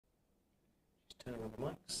turn on the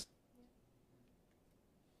mics.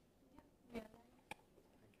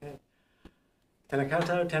 Okay. Tēnā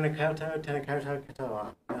koutou, tēnā koutou, tēnā koutou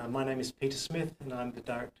katoa. My name is Peter Smith and I'm the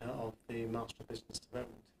Director of the Master of Business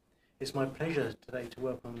Development. It's my pleasure today to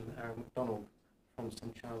welcome Aaron McDonald from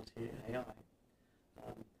Centrality.ai.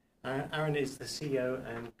 Aaron is the CEO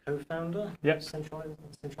and co-founder of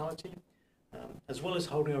Centrality, as well as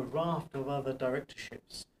holding a raft of other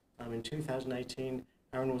directorships. In 2018,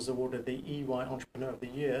 Aaron was awarded the EY Entrepreneur of the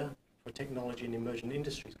Year for Technology and Emerging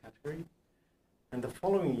Industries category. And the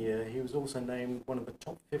following year, he was also named one of the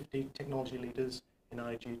top 50 technology leaders in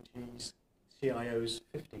IGT's CIO's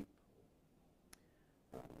 50.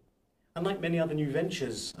 Unlike many other new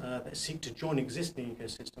ventures that seek to join existing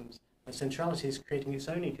ecosystems, Centrality is creating its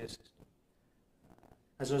own ecosystem.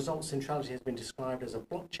 As a result, Centrality has been described as a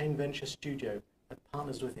blockchain venture studio that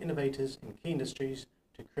partners with innovators in key industries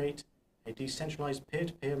to create a decentralized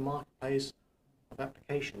peer-to-peer marketplace of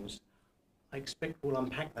applications. I expect we'll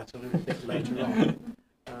unpack that a little bit later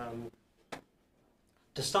on.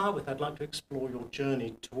 To start with, I'd like to explore your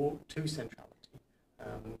journey to Centrality.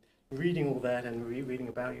 Reading all that and reading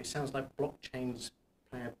about you, it sounds like blockchains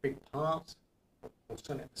play a big part, or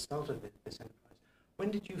certainly at the start of this enterprise. When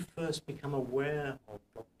did you first become aware of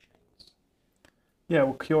blockchains? Yeah,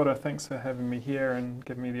 well, kia ora, thanks for having me here and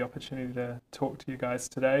giving me the opportunity to talk to you guys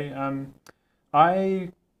today.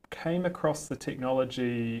 I came across the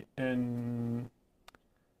technology in,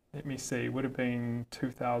 let me see, would have been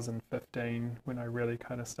 2015 when I really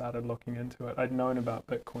kind of started looking into it. I'd known about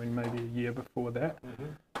Bitcoin maybe a year before that.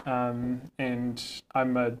 And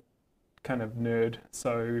I'm a kind of nerd,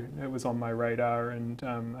 so it was on my radar, and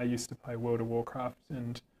I used to play World of Warcraft,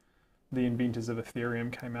 and the inventors of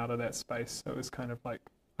Ethereum came out of that space, so it was kind of like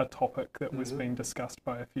a topic that was being discussed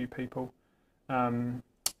by a few people.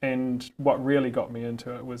 And what really got me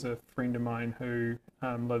into it was a friend of mine who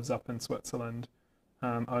lives up in Switzerland,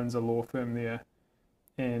 owns a law firm there,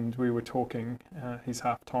 and we were talking. He's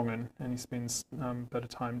half Tongan and he spends a bit of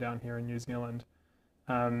time down here in New Zealand,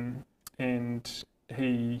 and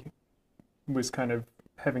he was kind of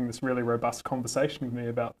having this really robust conversation with me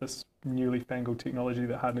about this newly fangled technology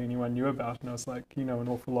that hardly anyone knew about, and I was like, you know an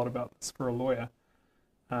awful lot about this for a lawyer.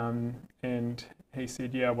 And he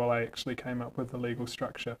said, yeah, well, I actually came up with the legal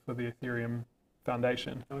structure for the Ethereum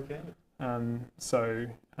Foundation. Okay. So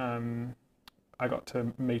I got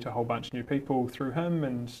to meet a whole bunch of new people through him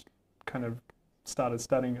and kind of started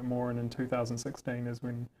studying it more, and in 2016 is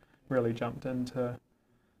when really jumped into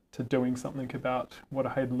doing something about what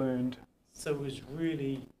I had learned. So it was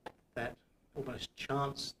really that almost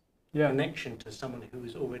chance connection to someone who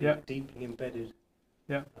was already deeply embedded.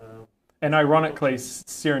 Yeah. And ironically,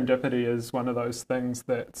 serendipity is one of those things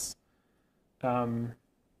that's, you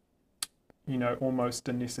know, almost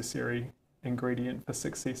a necessary ingredient for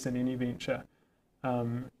success in any venture.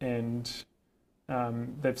 And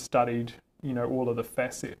they've studied, you know, all of the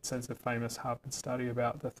facets, as a famous Harvard study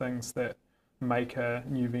about the things that make a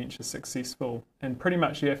new venture successful. And pretty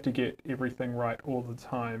much you have to get everything right all the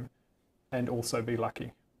time and also be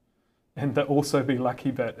lucky. And the also be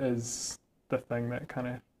lucky bit is the thing that kind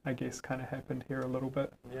of, I guess, kind of happened here a little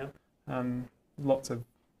bit. Yeah. Lots of,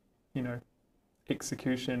 you know,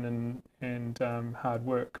 execution and hard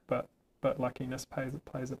work, but luckiness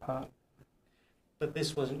plays a part. But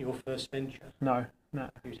this wasn't your first venture? No.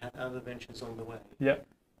 You'd had other ventures on the way? Yep.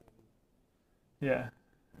 Yeah.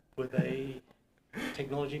 Were they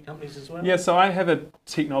technology companies as well? Yeah, so I have a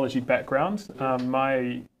technology background.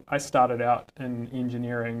 I started out in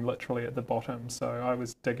engineering literally at the bottom, so I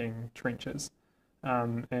was digging trenches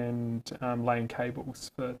and laying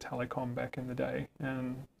cables for telecom back in the day.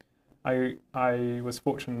 And I was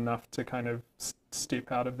fortunate enough to kind of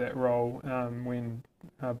step out of that role when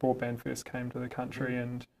broadband first came to the country,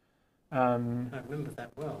 and I remember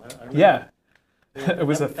that well. It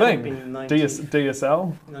was a thing.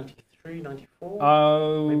 DSL. 93,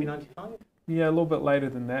 94, maybe 95? Yeah, a little bit later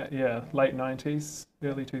than that, yeah. Late 90s,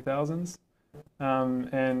 early 2000s.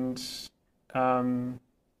 And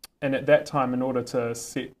at that time, in order to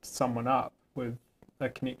set someone up with a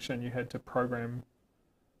connection, you had to program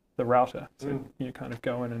the router. So you kind of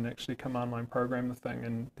go in and actually command line program the thing,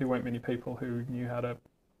 and there weren't many people who knew how to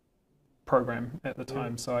program at the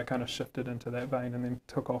time, so I kind of shifted into that vein and then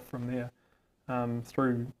took off from there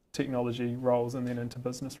through technology roles and then into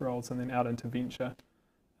business roles and then out into venture.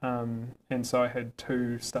 And so I had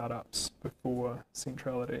 2 startups before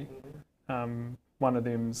Centrality. One of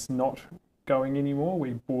them's not going anymore.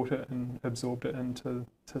 We bought it and absorbed it into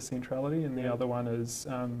Centrality, and the other one is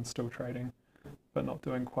still trading, but not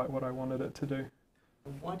doing quite what I wanted it to do.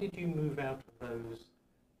 Why did you move out of those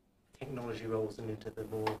technology roles and into the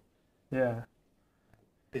more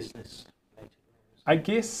business related roles? I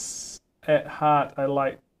guess at heart I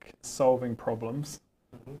like solving problems,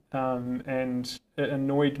 and it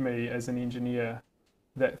annoyed me as an engineer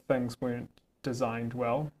that things weren't designed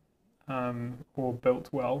well or built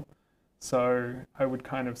well. So I would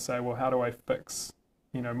kind of say, well, how do I fix,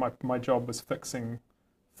 my job was fixing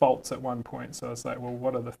faults at one point. So I was like, well,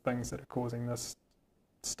 what are the things that are causing this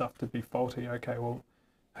stuff to be faulty? Okay, well,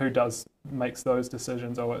 who makes those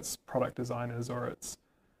decisions? Oh, it's product designers, or it's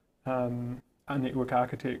network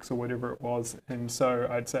architects, or whatever it was. And so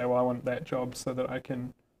I'd say, well, I want that job so that I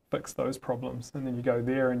can fix those problems. And then you go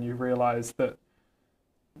there and you realize that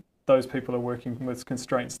those people are working with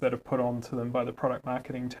constraints that are put onto them by the product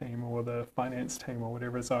marketing team or the finance team or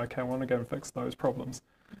whatever. So, okay, I want to go and fix those problems.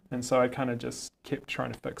 And so I kind of just kept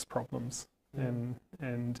trying to fix problems. And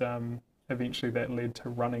eventually that led to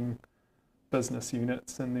running business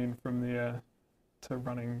units, and then from there to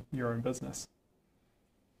running your own business.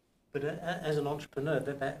 But as an entrepreneur,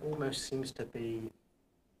 that almost seems to be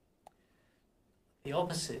the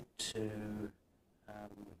opposite to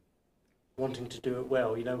wanting to do it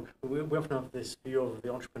well. We often have this view of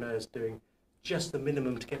the entrepreneurs doing just the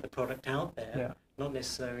minimum to get the product out there, not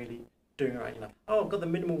necessarily doing it right. Oh, I've got the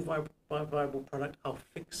minimal viable product, I'll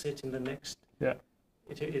fix it in the next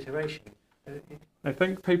iteration. I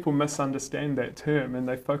think people misunderstand that term, and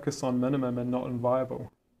they focus on minimum and not on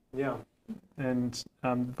viable. Yeah. And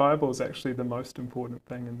viable is actually the most important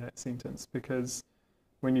thing in that sentence, because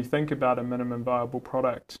when you think about a minimum viable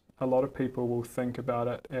product, a lot of people will think about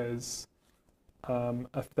it as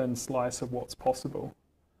a thin slice of what's possible,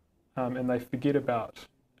 and they forget about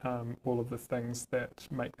all of the things that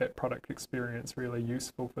make that product experience really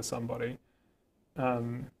useful for somebody.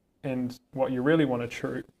 And what you really want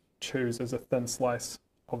to choose is a thin slice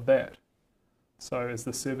of that. So is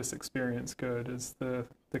the service experience good? Is the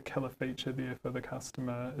killer feature there for the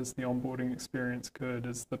customer? Is the onboarding experience good?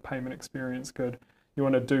 Is the payment experience good? You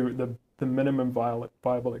want to do the minimum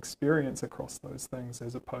viable experience across those things,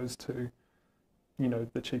 as opposed to,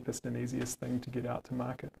 the cheapest and easiest thing to get out to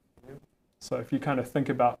market. Yep. So if you kind of think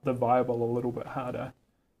about the viable a little bit harder,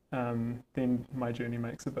 then my journey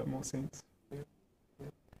makes a bit more sense. Yep.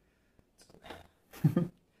 Yep.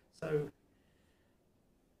 So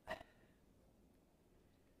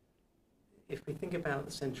if we think about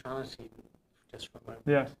the centrality just for a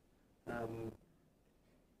moment,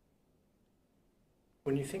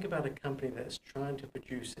 when you think about a company that's trying to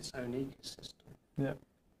produce its own ecosystem,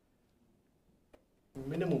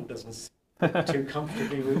 minimal doesn't sit too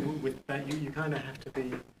comfortably with that. You kind of have to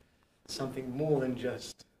be something more than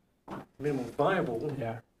just minimal viable.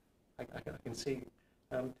 Yeah, I can see.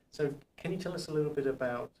 So can you tell us a little bit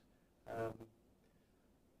about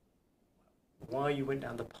why you went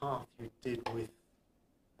down the path you did with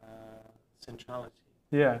Centrality?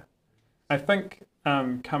 Yeah, I think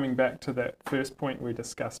coming back to that first point we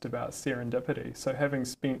discussed about serendipity, so having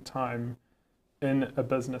spent time in a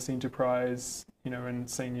business enterprise, in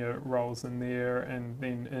senior roles in there, and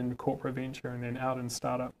then in corporate venture, and then out in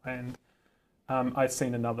startup land, I'd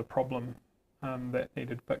seen another problem that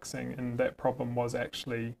needed fixing, and that problem was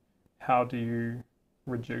actually, how do you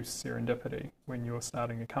reduce serendipity when you're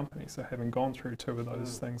starting a company? So having gone through two of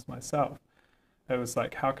those things myself, it was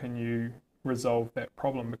like, how can you resolve that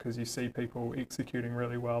problem? Because you see people executing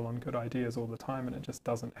really well on good ideas all the time, and it just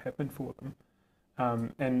doesn't happen for them.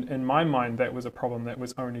 And in my mind, that was a problem that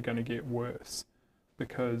was only going to get worse,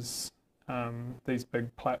 because these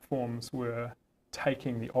big platforms were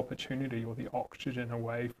taking the opportunity or the oxygen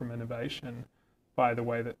away from innovation by the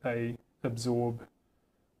way that they absorb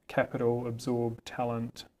capital, absorb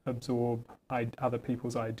talent, absorb other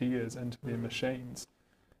people's ideas into their machines.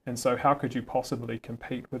 And so how could you possibly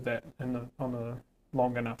compete with that on a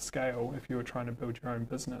long enough scale if you were trying to build your own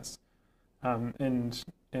business?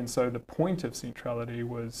 And so the point of Centrality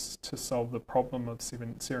was to solve the problem of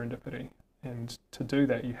serendipity. And to do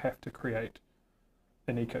that, you have to create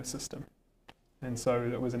an ecosystem. And so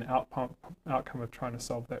that was an outcome of trying to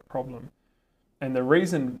solve that problem. And the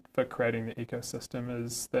reason for creating the ecosystem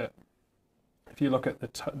is that if you look at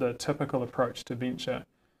the typical approach to venture,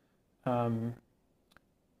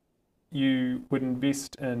 you would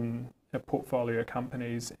invest in a portfolio of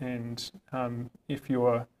companies, and if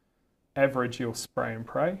you're average, you'll spray and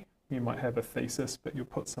pray. You might have a thesis, but you'll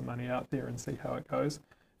put some money out there and see how it goes.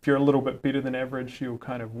 If you're a little bit better than average, you'll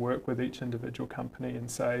kind of work with each individual company and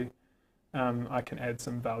say, I can add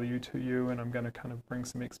some value to you, and I'm going to kind of bring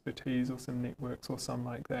some expertise or some networks or something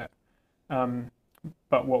like that.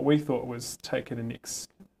 But what we thought was take it a next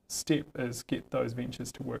step is get those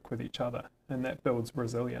ventures to work with each other, and that builds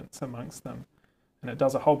resilience amongst them. And it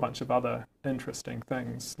does a whole bunch of other interesting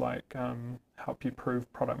things, like help you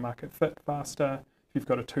prove product market fit faster. If you've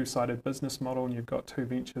got a two-sided business model and you've got two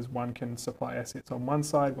ventures, one can supply assets on one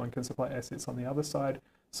side, one can supply assets on the other side,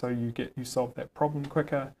 so you solve that problem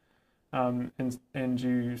quicker, and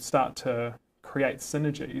you start to create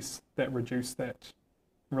synergies that reduce that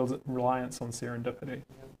reliance on serendipity.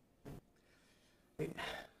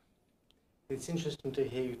 It's interesting to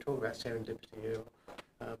hear you talk about serendipity,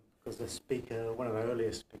 because the speaker, one of our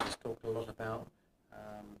earlier speakers, talked a lot about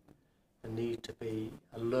the need to be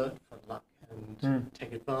alert for luck and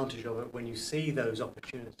take advantage of it when you see those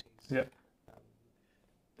opportunities. Yeah.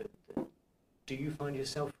 Do you find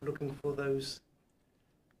yourself looking for those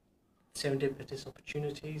serendipitous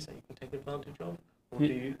opportunities that you can take advantage of, or do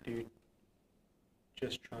you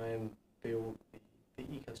just try and build the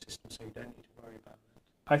ecosystem so you don't need to worry about that?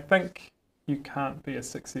 I think you can't be a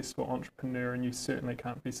successful entrepreneur, and you certainly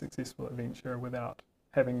can't be successful at venture without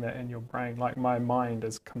having that in your brain. Like, my mind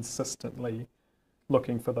is consistently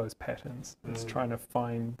looking for those patterns. It's trying to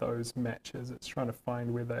find those matches. It's trying to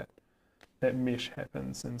find where that mesh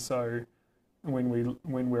happens. And so when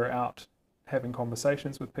we're out having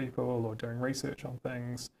conversations with people or doing research on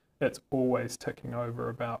things, it's always ticking over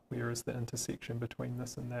about where is the intersection between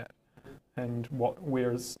this and that, and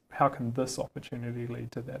how can this opportunity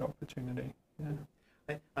lead to that opportunity.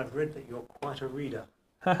 Yeah. I've read that you're quite a reader.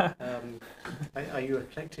 Are you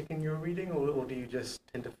eclectic in your reading, or do you just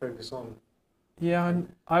tend to focus on? Yeah,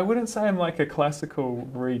 I wouldn't say I'm like a classical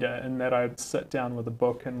reader in that I'd sit down with a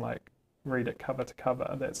book and like read it cover to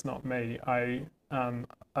cover. That's not me.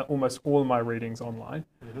 Almost all my reading's online,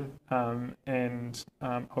 and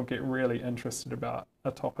I'll get really interested about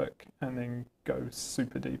a topic and then go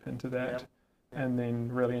super deep into that, and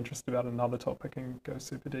then really interested about another topic and go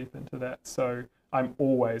super deep into that. So I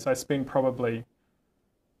spend probably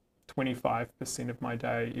 25% of my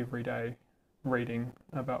day every day reading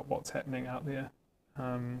about what's happening out there,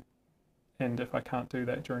 and if I can't do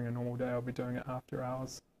that during a normal day, I'll be doing it after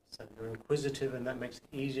hours. So you're inquisitive, and that makes it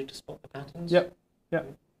easier to spot the patterns? Yep.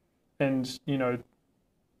 And, and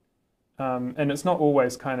it's not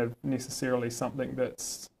always kind of necessarily something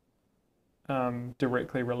that's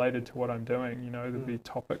directly related to what I'm doing. There'll be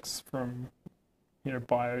topics from,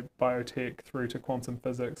 biotech through to quantum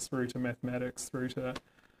physics, through to mathematics, through to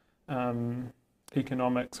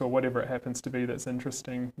economics, or whatever it happens to be that's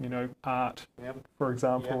interesting, art, for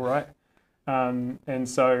example, right? And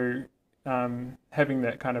so having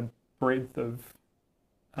that kind of breadth of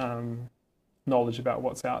knowledge about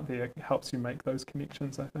what's out there helps you make those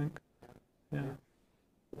connections, I think. Yeah.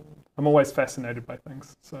 I'm always fascinated by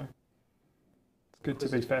things, so it's good to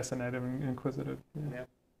be fascinated and inquisitive. Yeah.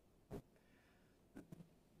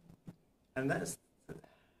 And that's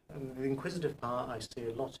the inquisitive part I see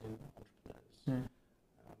a lot in entrepreneurs.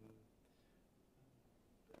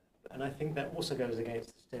 And I think that also goes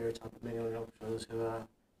against the stereotype of many entrepreneurs who are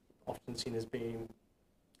often seen as being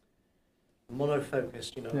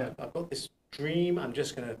monofocused. I've got this dream, I'm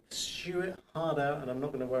just going to pursue it hard out, and I'm not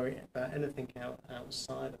going to worry about anything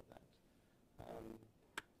outside of that.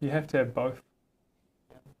 You have to have both,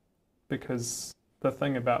 because the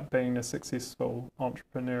thing about being a successful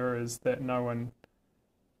entrepreneur is that no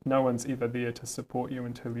one's ever there to support you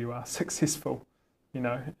until you are successful,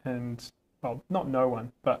 and, well, not no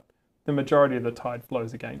one, but the majority of the tide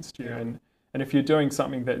flows against you. And if you're doing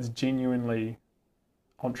something that's genuinely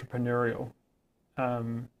entrepreneurial,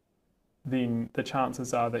 then the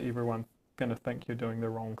chances are that everyone's going to think you're doing the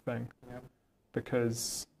wrong thing.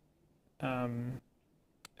 Because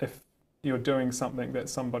if you're doing something that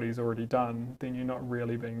somebody's already done, then you're not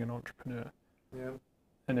really being an entrepreneur.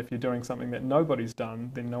 And if you're doing something that nobody's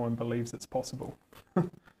done, then no one believes it's possible. I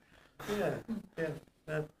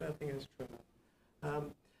think it's true.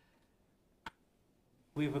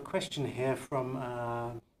 We have a question here from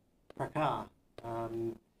Prakar.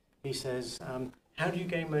 He says, how do you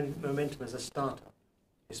gain momentum as a startup,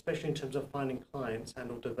 especially in terms of finding clients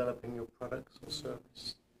and or developing your products or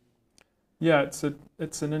service? Yeah, it's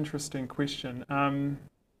an interesting question.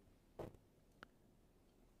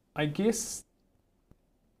 I guess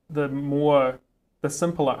the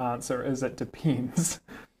simpler answer is it depends,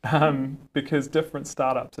 because different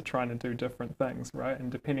startups are trying to do different things, right?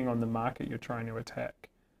 And depending on the market you're trying to attack,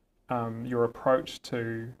 your approach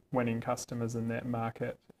to winning customers in that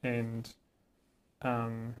market and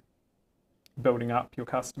building up your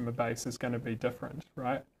customer base is going to be different,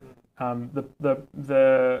 right?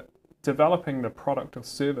 The developing the product or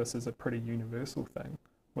service is a pretty universal thing,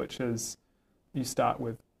 which is you start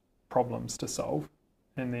with problems to solve,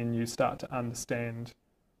 and then you start to understand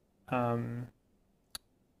how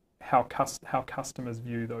customers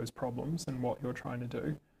view those problems and what you're trying to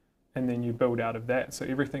do, and then you build out of that. So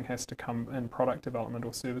everything has to come in product development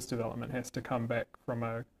or service development has to come back from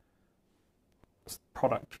a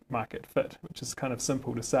product market fit, which is kind of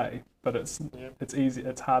simple to say, but it's easy.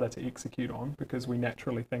 It's harder to execute on because we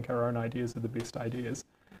naturally think our own ideas are the best ideas.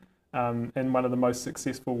 And one of the most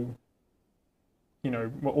successful,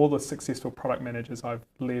 all the successful product managers I've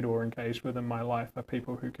led or engaged with in my life are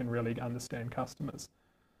people who can really understand customers.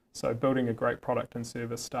 So building a great product and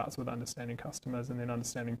service starts with understanding customers, and then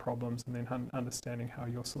understanding problems, and then understanding how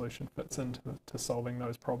your solution fits into solving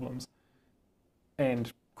those problems.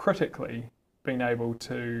 And critically, being able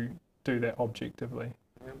to do that objectively.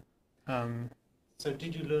 Yeah. So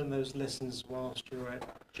did you learn those lessons whilst you were at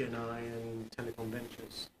Gen I and Telecom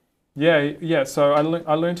Ventures? Yeah. So I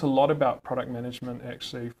learned a lot about product management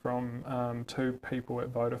actually from three people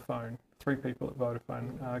at Vodafone.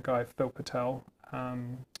 A guy, Phil Patel,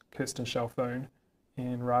 Kirsten Shalfoon,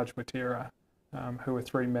 and Raj Watera, who were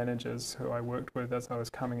three managers who I worked with as I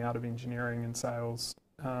was coming out of engineering and sales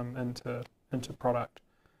into product.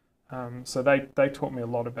 So they taught me a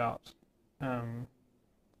lot about the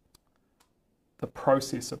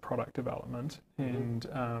process of product development and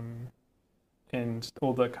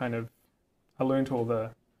all the kind of, I learned all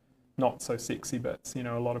the not so sexy bits. A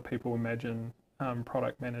lot of people imagine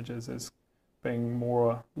product managers as being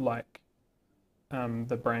more like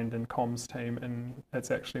the brand and comms team, and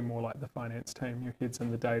it's actually more like the finance team. Your head's in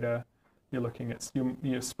the data, you're looking at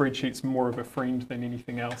your spreadsheet's more of a friend than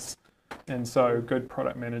anything else. And so good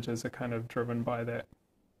product managers are kind of driven by that,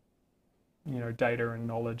 data and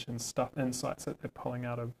knowledge and insights that they're pulling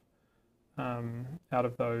out of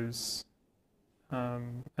those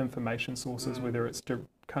information sources, whether it's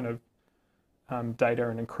kind of data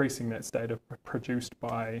and increasing that data produced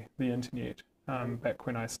by the internet. Back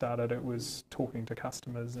when I started, it was talking to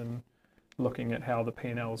customers and looking at how the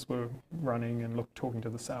P&Ls were running and talking to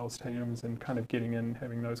the sales teams and kind of getting in,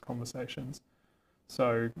 having those conversations.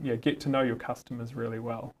 So yeah, get to know your customers really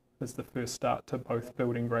well is the first start to both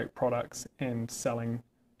building great products and selling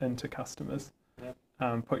into customers. Yep.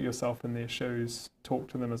 Put yourself in their shoes, talk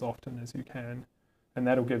to them as often as you can, and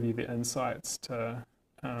that'll give you the insights to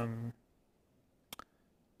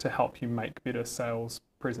help you make better sales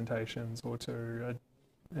presentations or to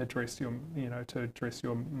address your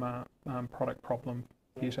product problem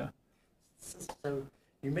better. So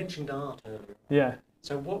you mentioned art earlier. Yeah.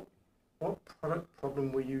 So what product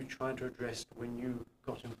problem were you trying to address when you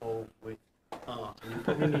got involved with art? And you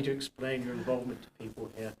probably need to explain your involvement to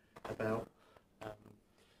people here about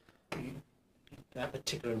that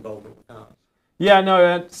particular involvement with art. Yeah,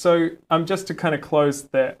 no, so just to kind of close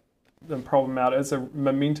the problem out,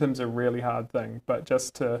 momentum's a really hard thing, but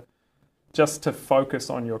just to focus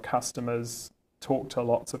on your customers, talk to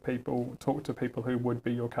lots of people, talk to people who would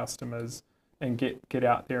be your customers, and get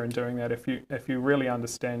out there and doing that. If you really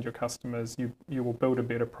understand your customers, you will build a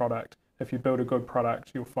better product. If you build a good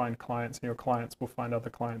product, you'll find clients, and your clients will find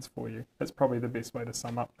other clients for you. That's probably the best way to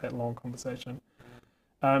sum up that long conversation.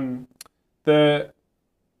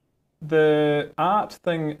 The art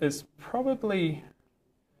thing is probably,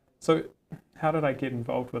 so how did I get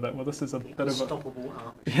involved with it? Well, this is a bit of a... Unstoppable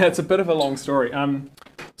Art Machine. Yeah, it's a bit of a long story.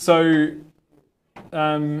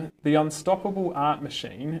 The Unstoppable Art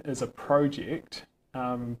Machine is a project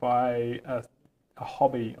by a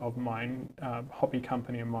hobby of mine, hobby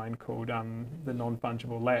company of mine called the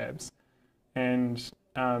Non-Fungible Labs. And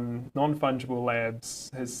Non-Fungible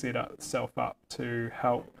Labs has set itself up to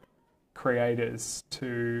help creators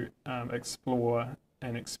to explore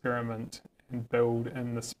and experiment and build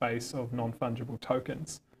in the space of non-fungible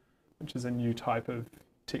tokens, which is a new type of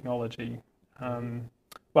technology.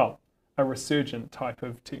 A resurgent type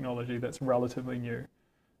of technology that's relatively new.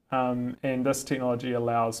 And this technology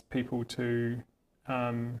allows people to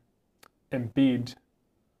embed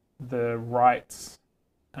the rights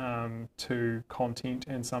to content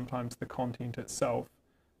and sometimes the content itself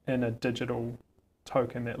in a digital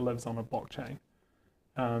token that lives on a blockchain.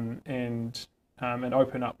 It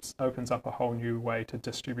opens up a whole new way to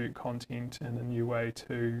distribute content and a new way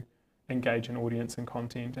to engage an audience in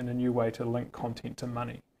content and a new way to link content to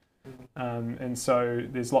money. And so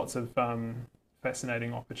there's lots of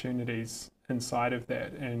fascinating opportunities inside of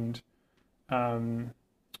that, and the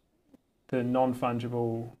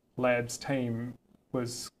Non-Fungible Labs team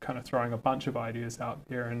was kind of throwing a bunch of ideas out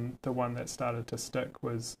there, and the one that started to stick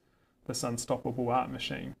was this Unstoppable Art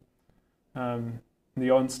Machine.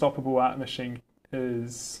 The Unstoppable Art Machine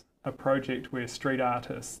is a project where street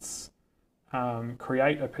artists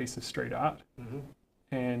create a piece of street art,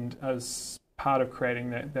 and as part of creating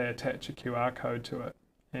that, they attach a QR code to it,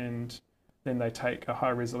 and then they take a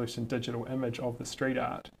high-resolution digital image of the street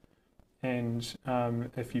art. And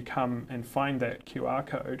if you come and find that QR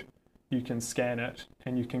code, you can scan it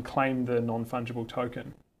and you can claim the non-fungible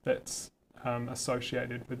token that's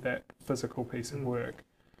associated with that physical piece of work.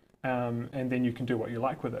 And then you can do what you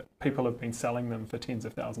like with it. People have been selling them for tens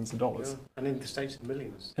of thousands of dollars. Yeah. And in the States,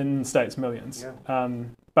 millions. In the States, millions. Yeah.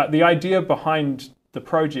 But the idea behind the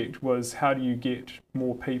project was, how do you get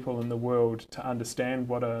more people in the world to understand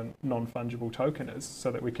what a non-fungible token is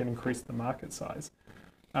so that we can increase the market size?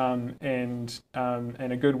 And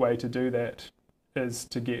a good way to do that is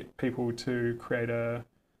to get people to create a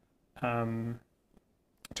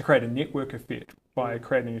network effect by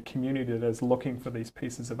creating a community that is looking for these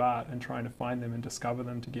pieces of art and trying to find them and discover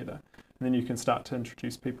them together. And then you can start to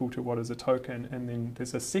introduce people to what is a token, and then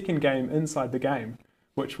there's a second game inside the game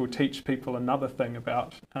which will teach people another thing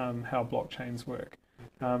about how blockchains work,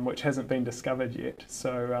 which hasn't been discovered yet.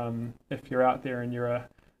 So if you're out there and you're a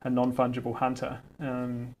non-fungible hunter,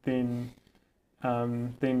 then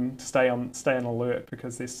stay on alert,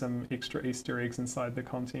 because there's some extra Easter eggs inside the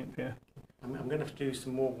content there. I'm going to have to do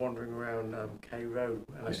some more wandering around K Road,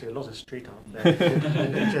 and I see a lot of street art there,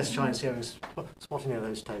 and just try and see if I'm spotting any of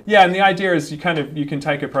those tokens. Yeah, and the idea is you can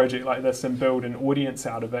take a project like this and build an audience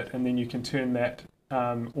out of it, and then you can turn that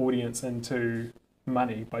audience into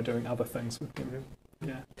money by doing other things with them.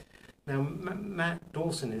 Yeah. Now, Matt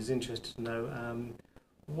Dawson is interested to know,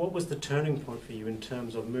 what was the turning point for you in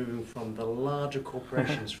terms of moving from the larger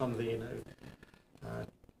corporations, from the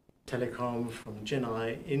telecom, from Gen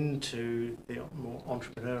I, into the more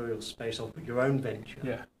entrepreneurial space of your own venture?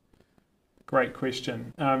 Yeah, great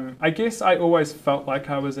question. I guess I always felt like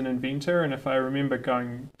I was an inventor, and if I remember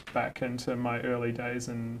going back into my early days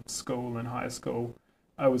in school and high school,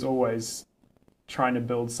 I was always trying to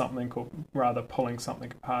build something, or rather pulling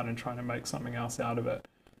something apart and trying to make something else out of it.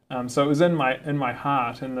 So it was in my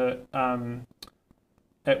heart, and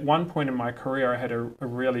at one point in my career I had a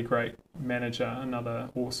really great manager, another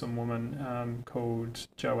awesome woman called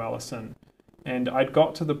Jo Allison, and I'd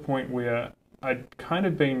got to the point where I'd kind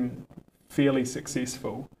of been fairly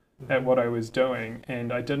successful at what I was doing,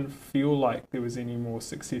 and I didn't feel like there was any more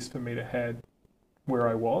success for me to have where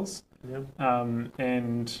I was.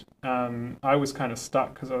 And I was kind of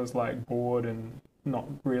stuck because I was like bored and not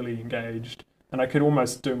really engaged, and I could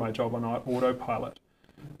almost do my job on autopilot.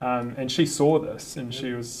 And she saw this, and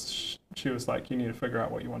she was like, you need to figure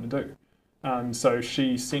out what you want to do. So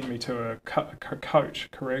she sent me to a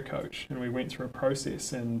career coach, and we went through a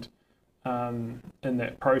process, and in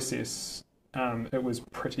that process it was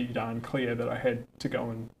pretty darn clear that I had to go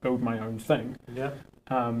and build my own thing. Yeah.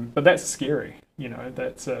 But that's scary,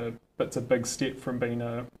 that's a big step from being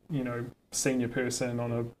a senior person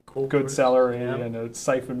on a good salary and a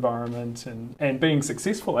safe environment, and being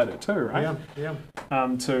successful at it too, right?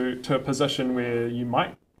 To a position where you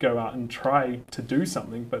might go out and try to do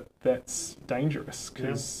something, but that's dangerous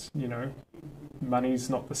because money's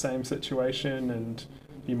not the same situation, and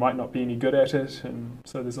you might not be any good at it, and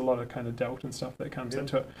so there's a lot of kind of doubt and stuff that comes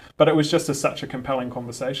into it. But it was just such a compelling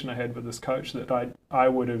conversation I had with this coach that I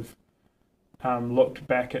would have looked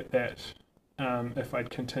back at that if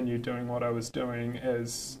I'd continued doing what I was doing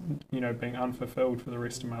as being unfulfilled for the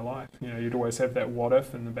rest of my life. You'd always have that what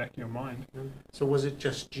if in the back of your mind. So was it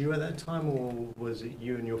just you at that time, or was it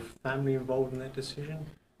you and your family involved in that decision?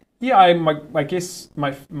 Yeah, I guess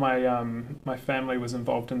my family was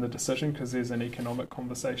involved in the decision because there's an economic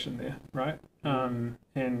conversation there, right?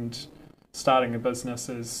 And starting a business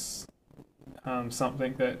is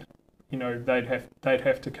something that they'd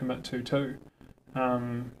have to commit to too.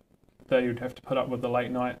 They would have to put up with the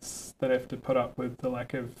late nights. They'd have to put up with the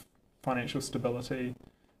lack of financial stability.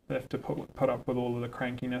 They'd have to put up with all of the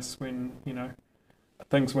crankiness when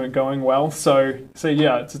things weren't going well. So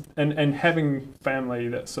yeah, and having family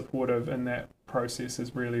that's supportive in that process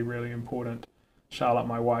is really, really important. Charlotte,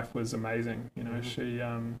 my wife, was amazing. She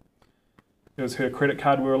it was her credit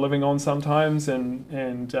card we were living on sometimes,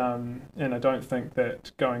 and I don't think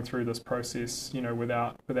that going through this process,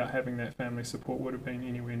 without having that family support would have been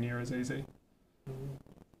anywhere near as easy.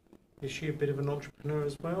 Is she a bit of an entrepreneur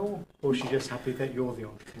as well, or is she just happy that you're the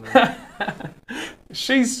entrepreneur?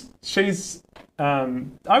 She's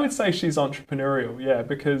I would say she's entrepreneurial, yeah,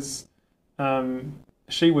 because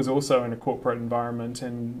she was also in a corporate environment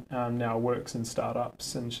and now works in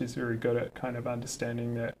startups, and she's very good at kind of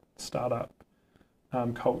understanding that startup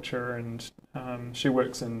culture, and she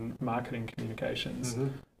works in marketing communications,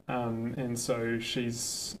 and so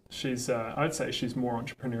she's I'd say she's more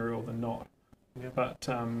entrepreneurial than not, but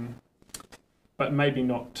but maybe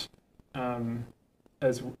not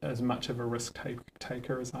as much of a risk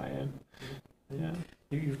taker as I am. Yeah.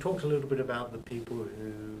 You've talked a little bit about the people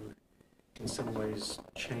who, in some ways,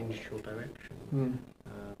 changed your direction,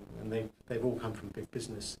 and they've all come from big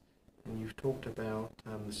business. And you've talked about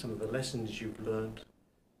some of the lessons you've learned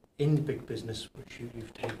in big business, which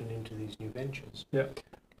you've taken into these new ventures. Yeah.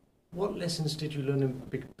 What lessons did you learn in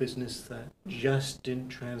big business that just didn't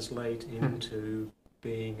translate into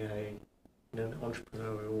being an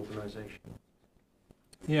entrepreneurial organisation?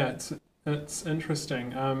 Yeah, it's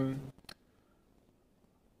interesting.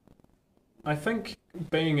 I think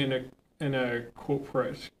being in a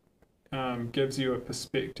corporate gives you a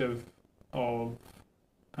perspective of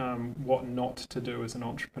what not to do as an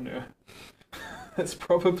entrepreneur. That's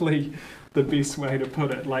probably the best way to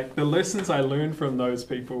put it. Like, the lessons I learned from those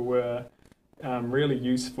people were really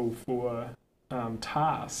useful for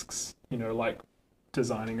tasks, like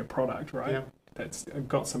designing a product, right? Yeah. That's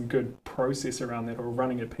got some good process around that, or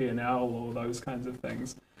running a P&L, or those kinds of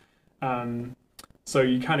things. So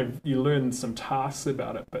you learn some tasks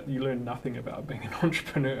about it, but you learn nothing about being an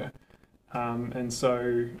entrepreneur. And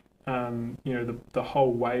so the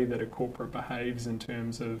whole way that a corporate behaves in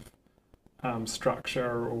terms of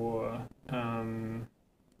structure or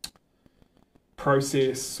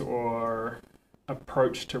process or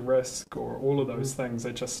approach to risk, or all of those things,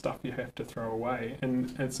 are just stuff you have to throw away.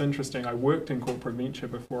 And it's interesting, I worked in corporate venture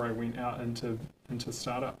before I went out into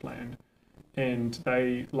startup land, and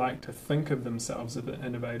they like to think of themselves as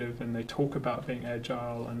innovative, and they talk about being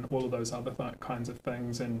agile and all of those other kinds of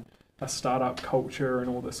things, and a startup culture and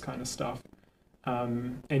all this kind of stuff.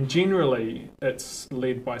 And generally it's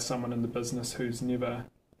led by someone in the business who's never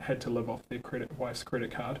had to live off their wife's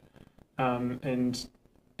credit card.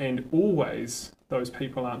 And always those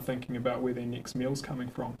people aren't thinking about where their next meal's coming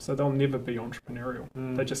from. So they'll never be entrepreneurial.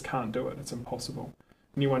 They just can't do it. It's impossible.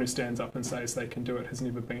 Anyone who stands up and says they can do it has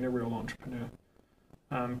never been a real entrepreneur.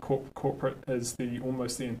 Corporate is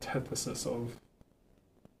almost the antithesis of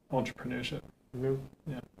entrepreneurship.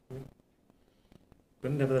 Yeah.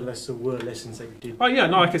 But nevertheless, there were lessons that you did. Oh yeah,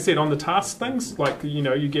 no, like I said, on the task things, like,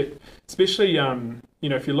 you get, especially,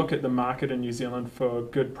 if you look at the market in New Zealand for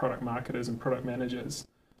good product marketers and product managers,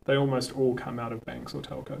 they almost all come out of banks or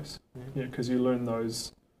telcos. Because you learn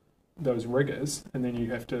those rigors, and then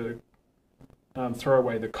you have to throw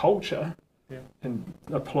away the culture and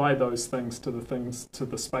apply those things to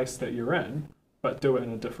the space that you're in, but do it in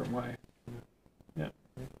a different way. Yeah.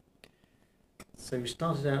 So you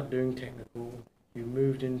started out doing technical. You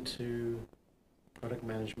moved into product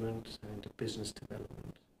management and into business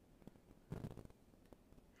development.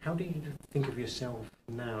 How do you think of yourself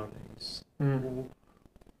nowadays?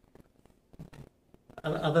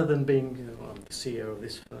 Other than being, I'm the CEO of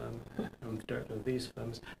this firm, I'm the director of these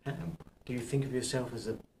firms, do you think of yourself as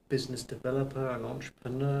a business developer, an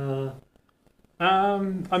entrepreneur?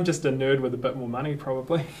 I'm just a nerd with a bit more money,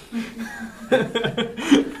 probably.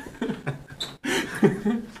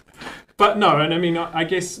 But no, and I mean, I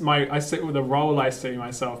guess the role I see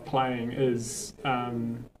myself playing is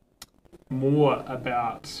more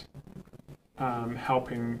about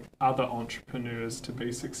helping other entrepreneurs to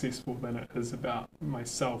be successful than it is about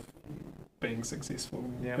myself being successful,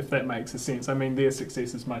 if that makes a sense. I mean, their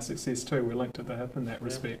success is my success too. We're linked at the hip in that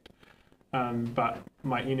respect. But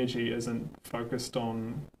my energy isn't focused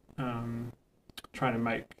on trying to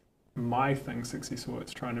make my thing successful.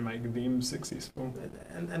 It's trying to make them successful.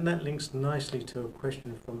 And that links nicely to a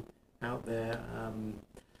question from out there.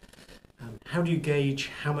 How do you gauge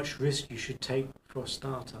how much risk you should take for a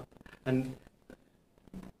startup? And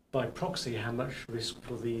by proxy, how much risk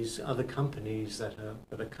for these other companies that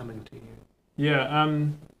are coming to you? Yeah,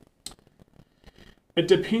 it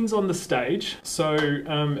depends on the stage. So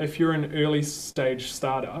if you're an early stage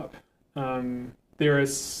startup, there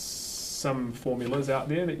is some formulas out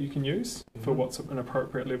there that you can use for what's an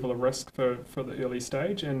appropriate level of risk for the early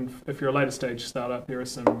stage. And if you're a later stage startup, there are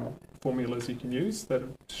some formulas you can use that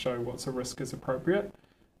show what's a risk is appropriate.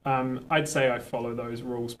 I'd say I follow those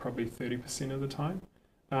rules probably 30% of the time.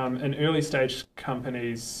 In early stage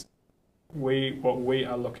companies, what we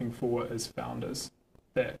are looking for is founders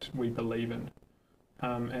that we believe in.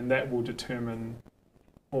 And that will determine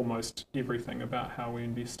almost everything about how we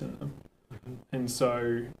invest in them.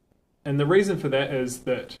 And the reason for that is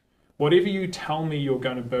that whatever you tell me you're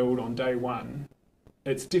going to build on day one,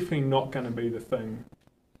 it's definitely not going to be the thing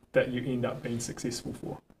that you end up being successful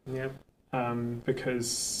for. Yeah.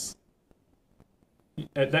 Because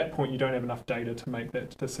at that point you don't have enough data to make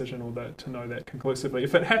that decision or to know that conclusively.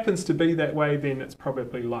 If it happens to be that way, then it's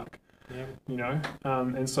probably luck. Yeah. you know.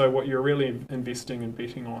 And so what you're really investing and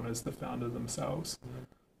betting on is the founder themselves,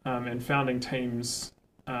 and founding teams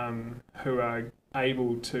who are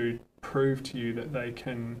able to prove to you that they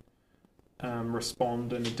can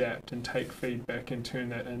respond and adapt and take feedback and turn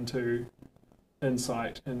that into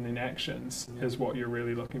insight and then actions is what you're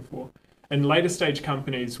really looking for. In later stage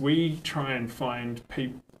companies, we try and find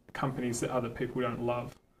companies that other people don't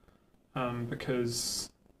love, because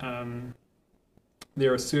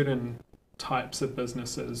there are certain types of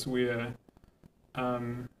businesses where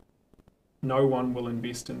no one will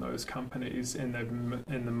invest in those companies, and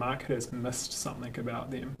the market has missed something about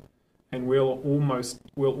them, and we'll almost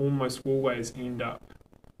always end up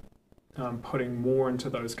putting more into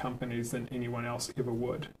those companies than anyone else ever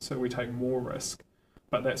would. So we take more risk,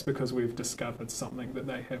 but that's because we've discovered something that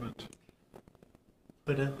they haven't.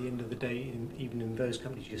 But at the end of the day, even in those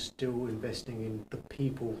companies, you're still investing in the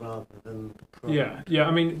people rather than the product. Yeah.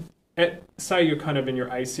 I mean, say you're kind of in your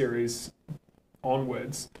A series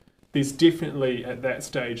onwards, there's definitely at that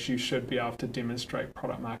stage you should be able to demonstrate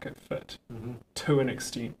product market fit to an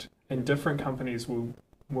extent, and different companies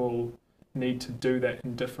will need to do that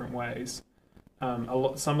in different ways.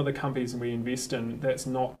 Some of the companies we invest in, that's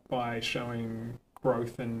not by showing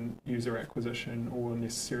growth in user acquisition or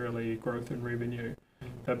necessarily growth in revenue.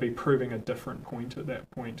 They'll be proving a different point at that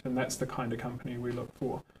point, and that's the kind of company we look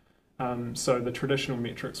for. So the traditional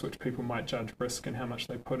metrics which people might judge risk and how much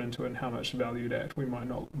they put into it and how much value that, we might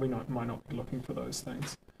not be looking for those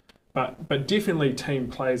things. But definitely team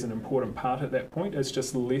plays an important part at that point. It's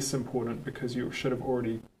just less important because you should have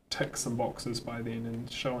already ticked some boxes by then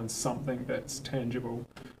and shown something that's tangible.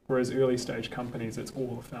 Whereas early stage companies, it's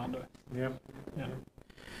all the founder. Yeah. Yeah.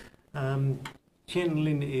 Chen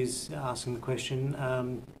Lin is asking the question,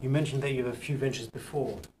 you mentioned that you have a few ventures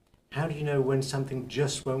before. How do you know when something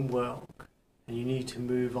just won't work and you need to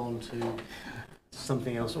move on to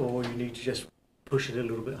something else, or you need to just push it a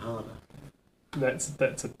little bit harder? That's a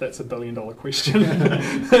 $1 billion question.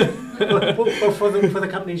 well, for the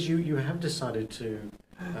companies you have decided to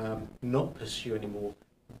not pursue anymore,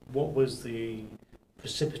 what was the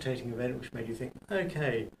precipitating event which made you think,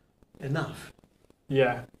 okay, enough?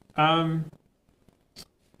 Yeah.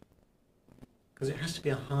 Because it has to be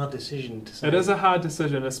a hard decision to say. It is a hard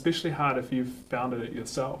decision, especially hard if you've founded it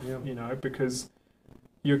yourself, Yeah. Because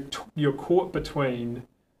you're caught between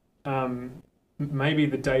maybe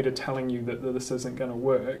the data telling you that this isn't going to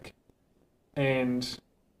work and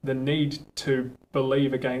the need to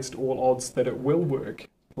believe against all odds that it will work.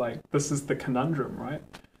 Like, this is the conundrum, right?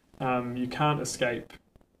 You can't escape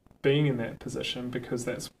being in that position because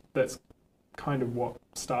that's kind of what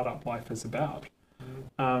startup life is about.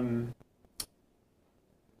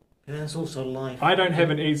 And that's also life. I don't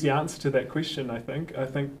have an easy answer to that question, I think. I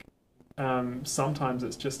think sometimes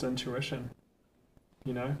it's just intuition,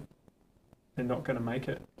 They're not going to make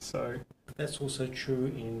it. So that's also true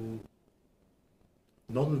in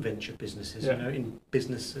non-venture businesses. Yeah. In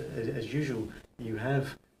business as usual, you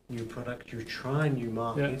have new product, you try new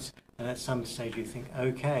markets, and at some stage you think,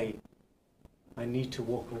 okay, I need to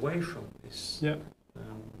walk away from this. Yeah.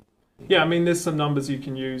 I mean, there's some numbers you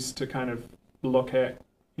can use to kind of look at,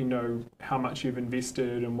 how much you've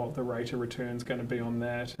invested and what the rate of return is going to be on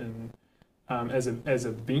that. And as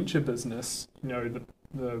a venture business,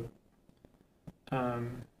 the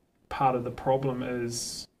part of the problem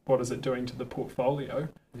is what is it doing to the portfolio.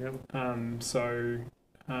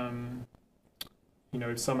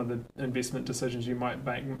 Some of the investment decisions you might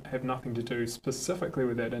make have nothing to do specifically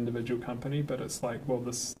with that individual company, but it's like, well,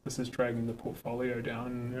 this is dragging the portfolio down,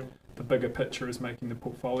 and the bigger picture is making the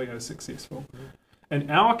portfolio successful. In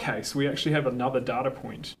our case, we actually have another data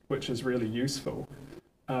point which is really useful,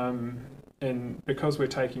 and because we're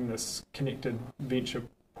taking this connected venture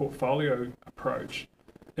portfolio approach,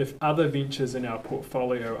 if other ventures in our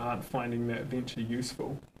portfolio aren't finding that venture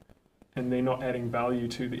useful and they're not adding value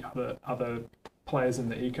to the other players in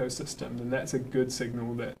the ecosystem, then that's a good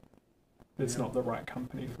signal that it's not the right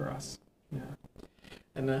company for us. Yeah.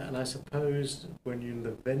 And I suppose when you're in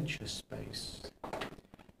the venture space,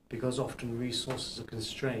 because often resources are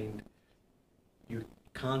constrained, you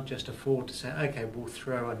can't just afford to say, okay, we'll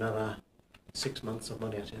throw another 6 months of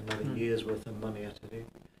money at it, another year's worth of money at it.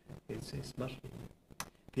 It's much,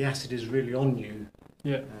 the asset is really on you.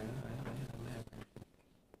 Yeah.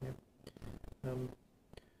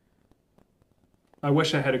 I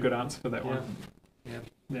wish I had a good answer for that one.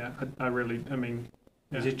 Yeah.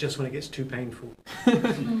 Is it just when it gets too painful?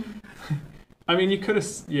 I mean, you could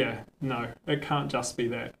have, no, it can't just be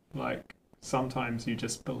that. Like, sometimes you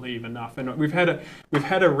just believe enough. And we've had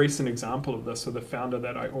a recent example of this with a founder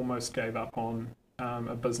that I almost gave up on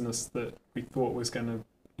a business that we thought was going to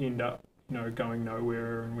end up, going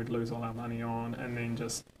nowhere and we'd lose all our money on, and then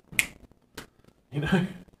just,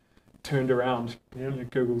 turned around.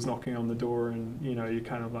 Google's knocking on the door, and you're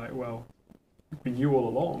kind of like, well, we knew all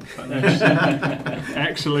along, but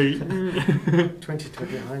actually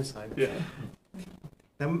 2020 hindsight. Yeah.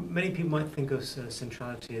 Now, many people might think of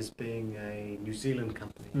Centrality as being a New Zealand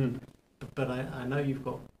company, but I know you've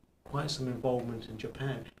got quite some involvement in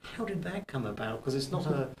Japan. How did that come about? Because it's not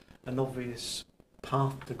an obvious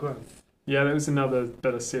path to growth. Yeah, that was another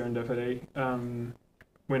bit of serendipity.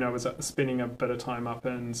 When I was spending a bit of time up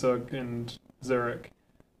in Zug and Zurich,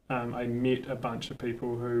 I met a bunch of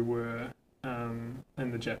people who were in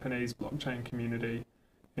the Japanese blockchain community,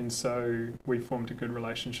 and so we formed a good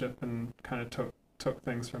relationship and kind of took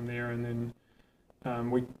things from there, and then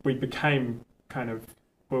we became kind of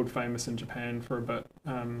world famous in Japan for a bit,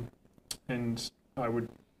 and I would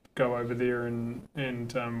go over there and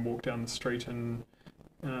walk down the street in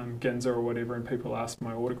Ginza or whatever, and people ask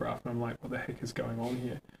my autograph, and I'm like, what the heck is going on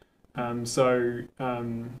here? So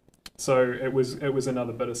it was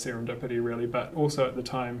another bit of serendipity, really, but also at the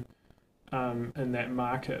time, in that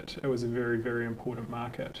market, it was a very, very important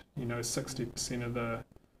market. 60% of the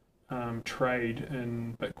trade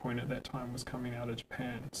in Bitcoin at that time was coming out of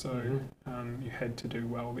Japan, so you had to do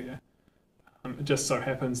well there. It just so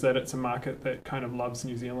happens that it's a market that kind of loves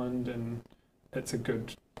New Zealand, and it's a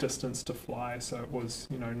good distance to fly, so it was,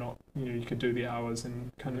 not, you could do the hours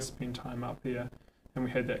and kind of spend time up there, and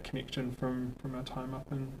we had that connection from our time up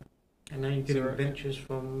in And now you're getting Zurich. ventures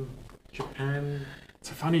from Japan.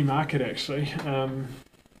 It's a funny market, actually.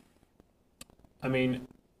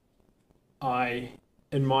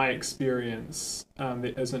 In my experience,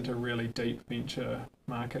 there isn't a really deep venture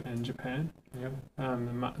market in Japan. Yep.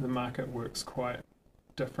 The market works quite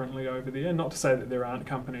differently over there. Not to say that there aren't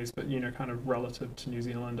companies, but kind of relative to New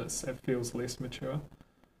Zealand, it feels less mature.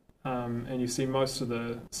 And you see most of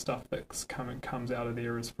the stuff that comes out of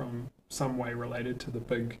there is from some way related to the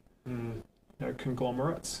big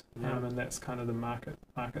conglomerates, and that's kind of the market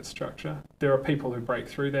structure. There are people who break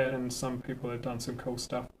through that, and some people have done some cool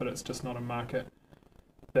stuff, but it's just not a market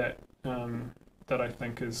that I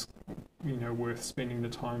think is worth spending the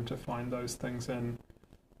time to find those things in.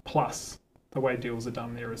 Plus, the way deals are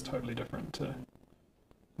done there is totally different to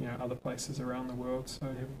other places around the world.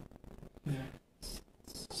 So yeah.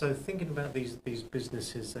 So thinking about these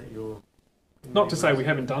businesses that you're... Not to say we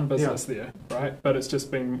haven't done business there, right? But it's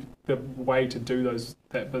just been the way to do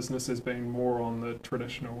that business has been more on the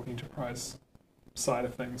traditional enterprise side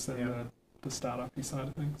of things than the startup-y side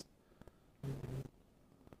of things.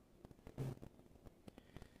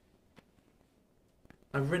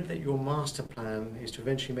 I've read that your master plan is to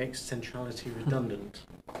eventually make Centrality redundant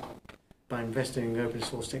by investing in open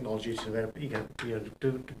source technology to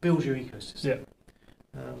build your ecosystem. Yeah.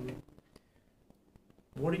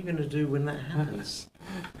 What are you going to do when that happens?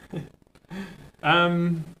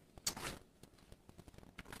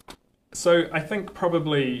 So I think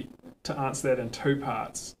probably to answer that in two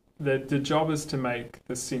parts, the job is to make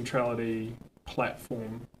the Centrality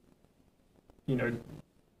platform,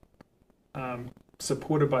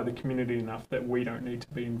 supported by the community enough that we don't need to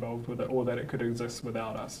be involved with it, or that it could exist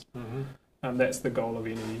without us. That's the goal of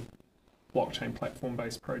any blockchain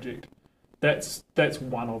platform-based project. That's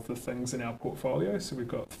one of the things in our portfolio. So we've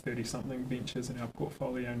got 30-something ventures in our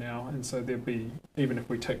portfolio now, and so there'll be, even if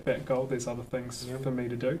we tick that goal, there's other things for me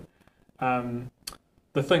to do.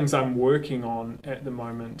 The things I'm working on at the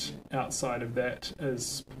moment outside of that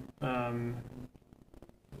is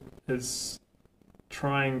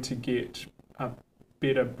trying to get a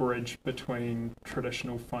better bridge between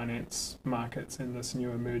traditional finance markets and this new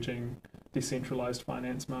emerging decentralized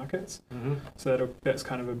finance markets. So that's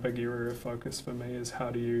kind of a big area of focus for me, is how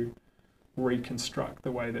do you reconstruct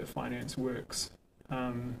the way that finance works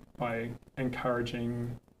by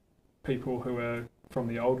encouraging people who are from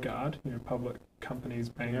the old guard, public companies,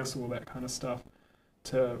 banks, all that kind of stuff,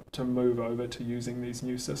 to move over to using these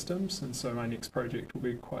new systems. And so my next project will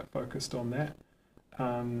be quite focused on that.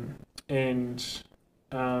 And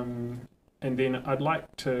then I'd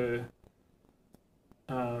like to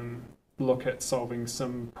look at solving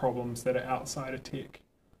some problems that are outside of tech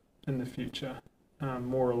in the future,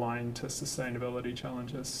 more aligned to sustainability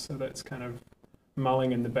challenges. So that's kind of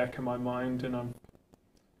mulling in the back of my mind, and I've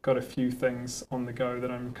got a few things on the go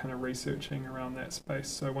that I'm kind of researching around that space.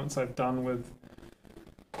 So once I've done with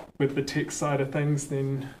the tech side of things,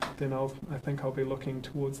 then I think I'll be looking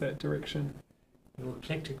towards that direction. Your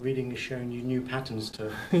eclectic reading has shown you new patterns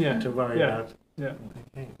to worry about. Yeah.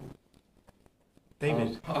 Okay.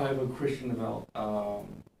 David? I have a question about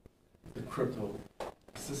the crypto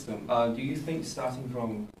system. Do you think starting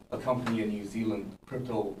from a company in New Zealand,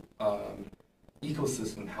 crypto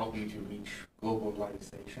ecosystem help you to reach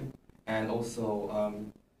globalization? And also,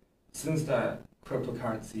 since that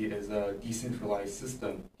cryptocurrency is a decentralized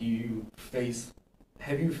system,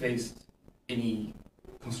 have you faced any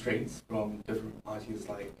constraints from different parties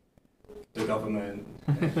like the government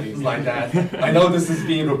and things like that? I know this is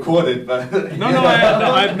being recorded, but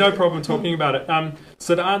I have no problem talking about it.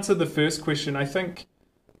 So to answer the first question, I think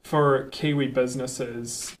for Kiwi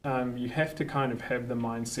businesses, you have to kind of have the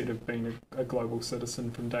mindset of being a global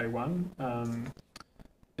citizen from day one.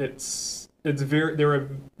 There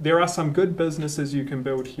are some good businesses you can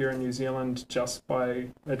build here in New Zealand just by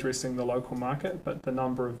addressing the local market, but the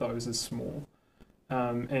number of those is small,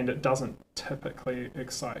 and it doesn't typically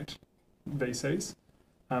excite VCs.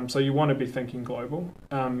 So you want to be thinking global.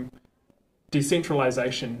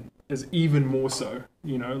 Decentralization is even more so.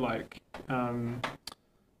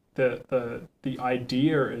 The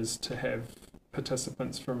idea is to have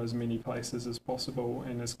participants from as many places as possible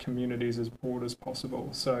and as communities as broad as possible.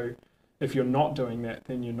 So if you're not doing that,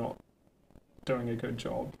 then you're not doing a good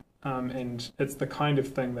job. And it's the kind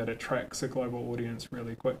of thing that attracts a global audience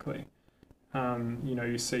really quickly.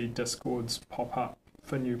 You see Discords pop up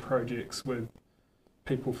for new projects with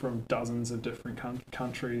people from dozens of different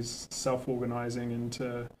countries self-organizing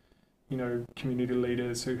into, community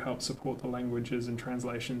leaders who help support the languages and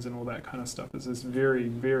translations and all that kind of stuff. It's this very,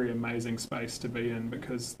 very amazing space to be in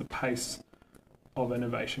because the pace of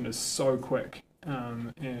innovation is so quick.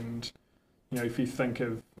 And if you think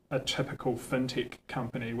of a typical fintech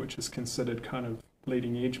company, which is considered kind of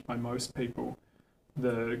leading edge by most people,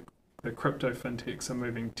 the crypto fintechs are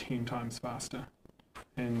moving 10 times faster.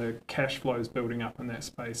 And the cash flow is building up in that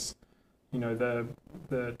space.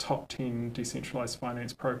 The top 10 decentralized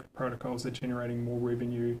finance protocols are generating more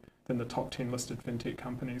revenue than the top 10 listed fintech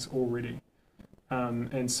companies already.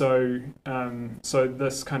 And so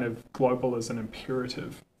this kind of global is an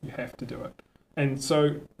imperative. You have to do it. And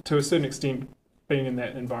so to a certain extent, being in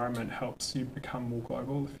that environment helps you become more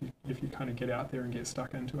global if you kind of get out there and get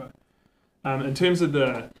stuck into it. In terms of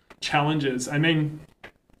the challenges, I mean,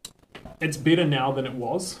 it's better now than it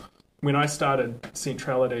was. When I started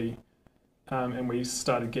Centrality and we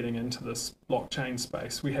started getting into this blockchain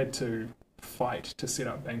space, we had to fight to set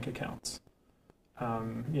up bank accounts.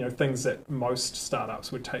 Things that most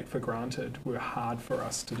startups would take for granted were hard for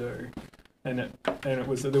us to do. And there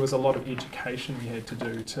was a lot of education we had to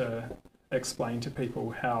do to explain to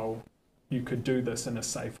people how you could do this in a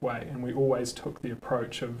safe way. And we always took the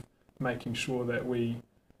approach of making sure that we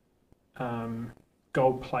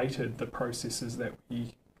gold-plated the processes that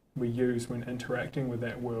we use when interacting with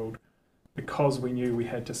that world, because we knew we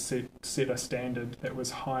had to set a standard that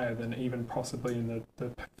was higher than even possibly in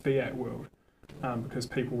the fiat world, because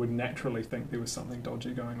people would naturally think there was something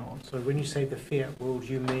dodgy going on. So when you say the fiat world,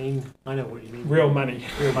 you mean, I know what you mean. Real money.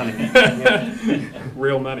 Real money. Yeah.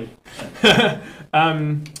 Real money.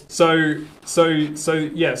 So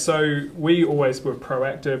we always were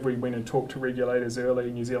proactive. We went and talked to regulators early.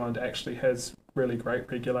 New Zealand actually has really great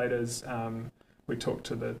regulators. We talked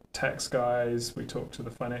to the tax guys, we talked to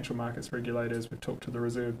the financial markets regulators, we talked to the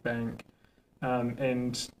Reserve Bank.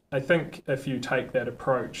 And I think if you take that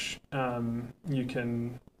approach, they'll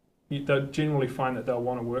generally find that they'll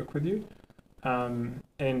want to work with you. And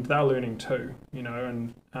they're learning too,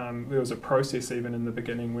 and there was a process even in the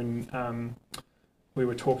beginning when we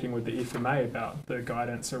were talking with the FMA about the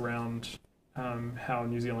guidance around how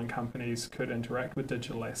New Zealand companies could interact with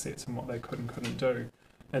digital assets and what they could and couldn't do.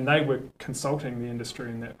 And they were consulting the industry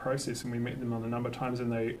in that process, and we met them on a number of times, and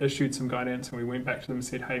they issued some guidance, and we went back to them and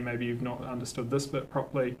said, hey, maybe you've not understood this bit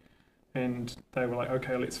properly. And they were like,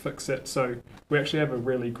 okay, let's fix it. So we actually have a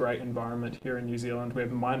really great environment here in New Zealand. We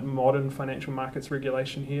have modern financial markets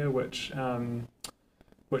regulation here, which a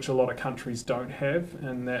lot of countries don't have,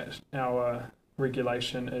 and that our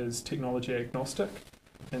regulation is technology agnostic.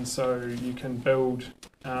 And so you can build,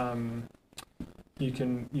 you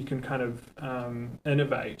can kind of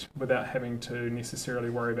innovate without having to necessarily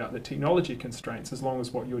worry about the technology constraints, as long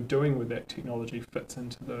as what you're doing with that technology fits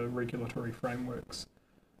into the regulatory frameworks.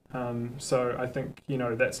 So I think,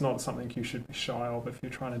 that's not something you should be shy of if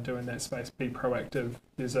you're trying to do in that space. Be proactive.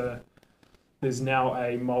 There's now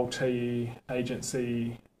a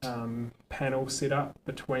multi-agency panel set up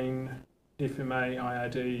between FMA,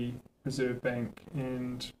 IRD, Reserve Bank,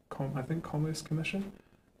 and I think Commerce Commission,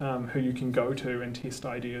 who you can go to and test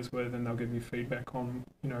ideas with, and they'll give you feedback on,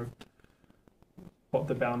 what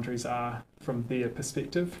the boundaries are from their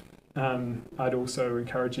perspective. I'd also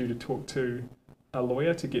encourage you to talk to a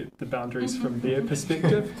lawyer to get the boundaries from their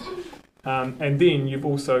perspective. And then you've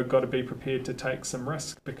also got to be prepared to take some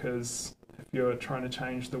risk, because if you're trying to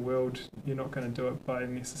change the world, you're not going to do it by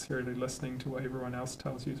necessarily listening to what everyone else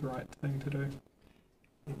tells you is the right thing to do.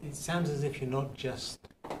 It sounds as if you're not just,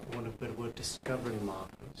 for want of a better word, discovering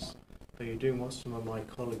markets, but you're doing what some of my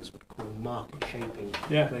colleagues would call market shaping,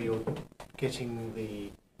 Yeah. where you're getting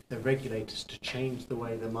the regulators to change the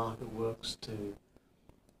way the market works to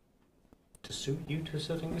suit you to a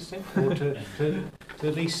certain extent, or to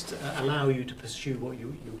at least allow you to pursue what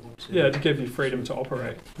you want to. Yeah, to give you freedom to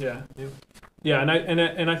operate. Yeah. Yeah. Yeah,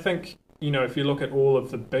 and I think, if you look at all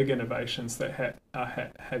of the big innovations that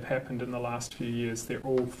have happened in the last few years, they're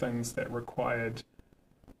all things that required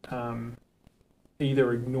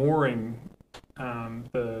either ignoring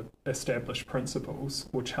the established principles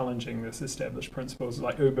or challenging this established principles,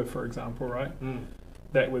 like Uber, for example, right?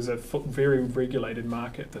 That was a very regulated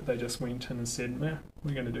market that they just went in and said,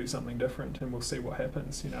 we're going to do something different and we'll see what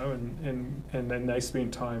happens, and then they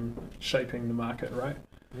spent time shaping the market, right?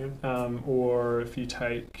 Yeah. Or if you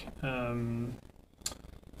take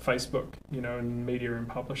Facebook, and media and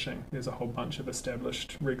publishing, there's a whole bunch of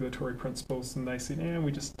established regulatory principles, and they said,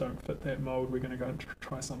 we just don't fit that mold, we're going to go and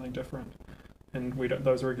try something different. And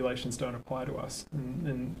those regulations don't apply to us,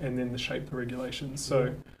 and then they shape the regulations.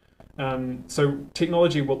 So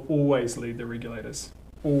technology will always lead the regulators.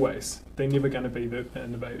 Always. They're never going to be the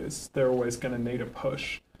innovators. They're always going to need a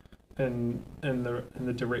push in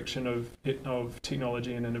the direction of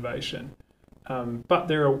technology and innovation. But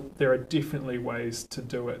there are definitely ways to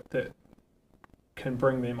do it that can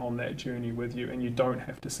bring them on that journey with you, and you don't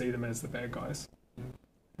have to see them as the bad guys.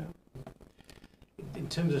 In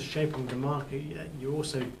terms of shaping the market, you're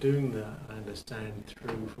also doing that, I understand,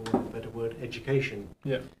 through, for want of a better word, education.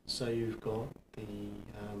 Yeah. So you've got the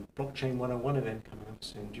Blockchain 101 event coming up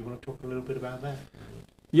soon. Do you want to talk a little bit about that?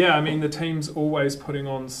 Yeah, I mean, the team's always putting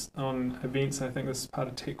on events. I think this is part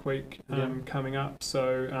of Tech Week coming up.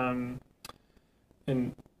 So,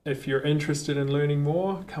 and if you're interested in learning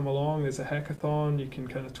more, come along. There's a hackathon. You can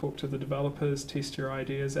kind of talk to the developers, test your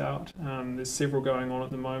ideas out. There's several going on at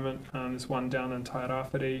the moment. There's one down in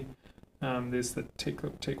Tairāwhiti. There's the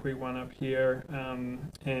Tech Week one up here,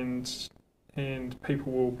 and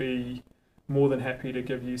people will be more than happy to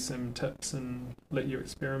give you some tips and let you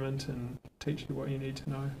experiment and teach you what you need to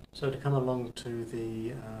know. So to come along to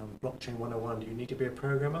the Blockchain 101, do you need to be a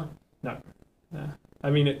programmer? No. I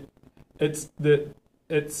mean, it's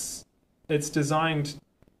designed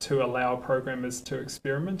to allow programmers to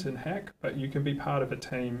experiment and hack, but you can be part of a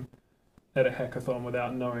team at a hackathon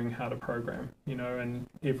without knowing how to program, and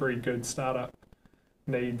every good startup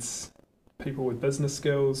needs people with business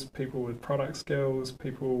skills, people with product skills,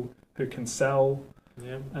 people who can sell,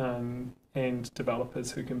 and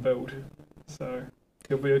developers who can build. So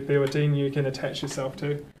there'll be a team you can attach yourself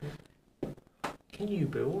to. Can you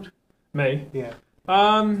build? Me? Yeah.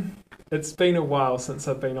 It's been a while since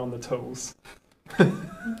I've been on the tools.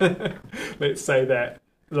 Let's say that.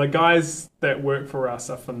 The guys that work for us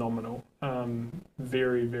are phenomenal.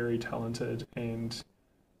 Very, very talented, and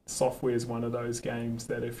software is one of those games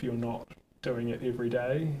that if you're not doing it every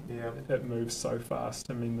day, it moves so fast.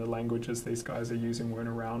 I mean, the languages these guys are using weren't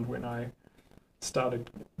around when I started,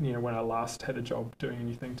 when I last had a job doing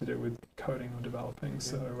anything to do with coding or developing.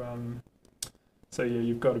 So yeah,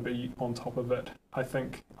 you've got to be on top of it. I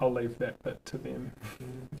think I'll leave that bit to them.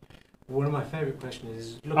 One of my favourite questions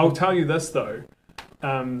is... I'll tell you this though,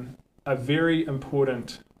 a very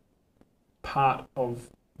important part of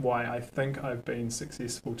why I think I've been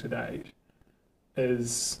successful to date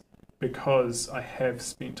is because I have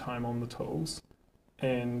spent time on the tools,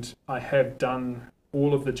 and I have done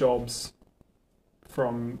all of the jobs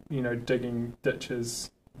from, digging ditches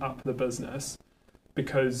up the business.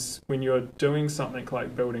 Because when you're doing something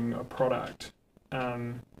like building a product,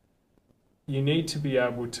 you need to be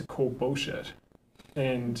able to call bullshit.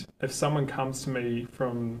 And if someone comes to me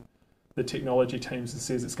from the technology teams and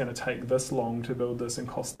says it's going to take this long to build this and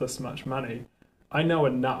cost this much money, I know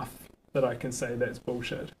enough that I can say that's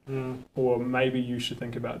bullshit. Or maybe you should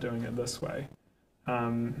think about doing it this way.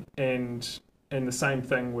 And the same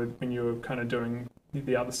thing with when you're kind of doing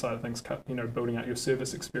the other side of things, building out your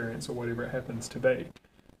service experience or whatever it happens to be.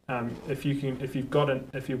 If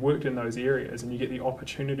you've worked in those areas and you get the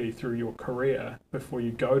opportunity through your career before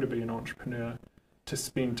you go to be an entrepreneur to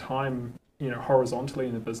spend time, horizontally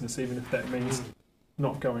in the business, even if that means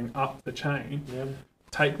not going up the chain,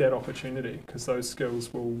 take that opportunity, because those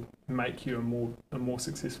skills will make you a more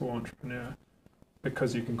successful entrepreneur,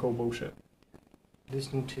 because you can call bullshit.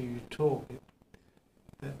 Listening to you talk,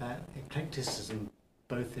 that eclecticism,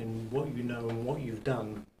 both in what you know and what you've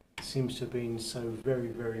done, seems to have been so very,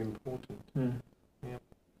 very important. Mm. Yeah.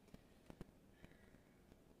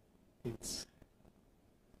 It's.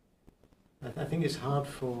 I think it's hard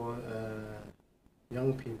for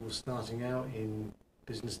young people starting out in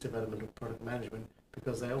business development or product management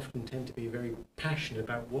because they often tend to be very passionate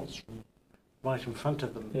about what's right in front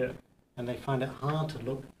of them. Yeah. And they find it hard to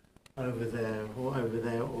look over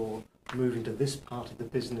there or move into this part of the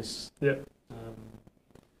business. Yeah.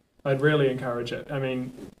 I'd really encourage it. I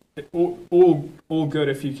mean, all good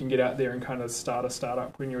if you can get out there and kind of start a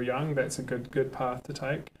startup when you're young. That's a good path to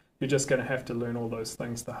take. You're just going to have to learn all those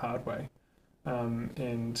things the hard way,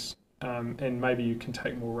 and maybe you can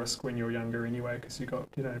take more risk when you're younger anyway because you don't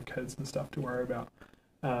have kids and stuff to worry about.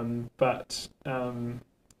 But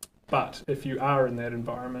if you are in that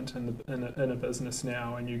environment in a business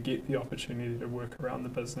now and you get the opportunity to work around the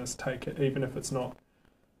business, take it, even if it's not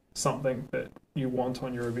something that you want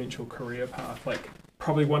on your eventual career path. Like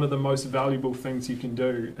probably one of the most valuable things you can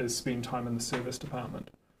do is spend time in the service department.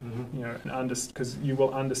 Mm-hmm. You know, and because you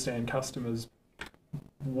will understand customers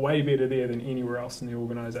way better there than anywhere else in the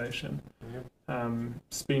organisation. Yep.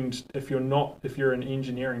 If you're in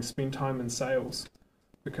engineering, spend time in sales,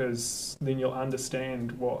 because then you'll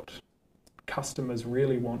understand what customers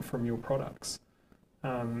really want from your products.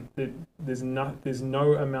 There's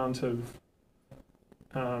no amount of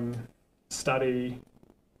study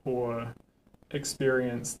or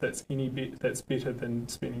experience that's better than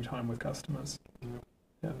spending time with customers. Yep.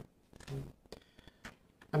 Yeah.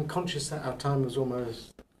 I'm conscious that our time is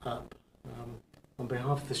almost up. On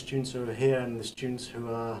behalf of the students who are here and the students who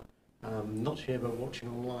are not here but watching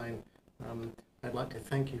online, I'd like to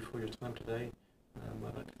thank you for your time today.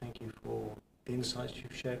 I'd like to thank you for the insights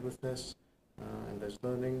you've shared with us and those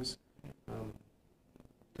learnings.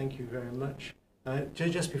 Thank you very much.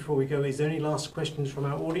 Just before we go, is there any last questions from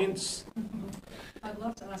our audience? I'd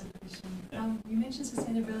love to ask a question. You mentioned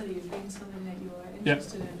sustainability as being something that you are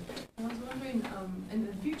interested in. And I was wondering, in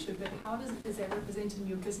the future, but how is that represented in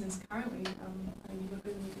your business currently? You look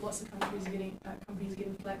at lots of companies getting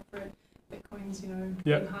flack for it. Bitcoin's, being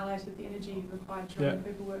highlighted, the energy required to run the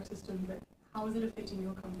paperwork system, but how is it affecting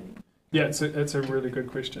your company? Yeah, it's a really good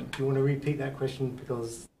question. Do you want to repeat that question,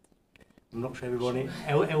 because I'm not sure everybody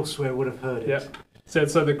elsewhere would have heard it. Yeah.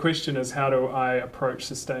 So the question is, how do I approach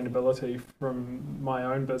sustainability from my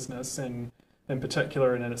own business, and in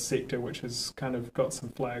particular in a sector which has kind of got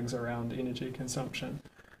some flags around energy consumption?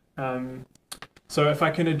 So if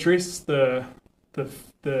I can address the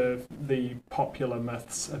popular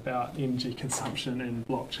myths about energy consumption and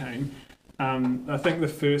blockchain, I think the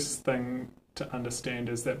first thing to understand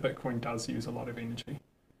is that Bitcoin does use a lot of energy.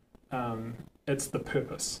 It's the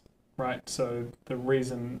purpose. Right, so the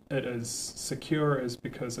reason it is secure is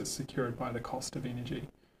because it's secured by the cost of energy,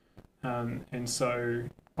 and so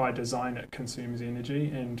by design it consumes energy,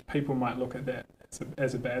 and people might look at that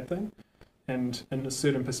as a bad thing, and in a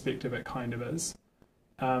certain perspective it kind of is,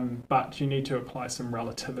 but you need to apply some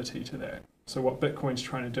relativity to that. So what Bitcoin's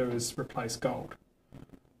trying to do is replace gold.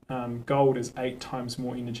 Gold is 8 times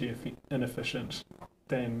more energy inefficient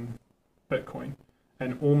than Bitcoin.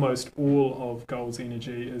 And almost all of gold's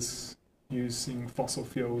energy is using fossil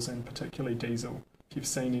fuels, and particularly diesel. If you've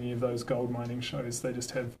seen any of those gold mining shows, they just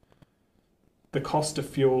have the cost of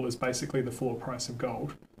fuel is basically the floor price of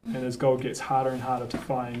gold. And as gold gets harder and harder to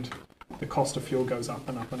find, the cost of fuel goes up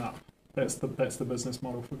and up and up. That's the business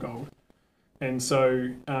model for gold. And so,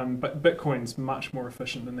 but Bitcoin's much more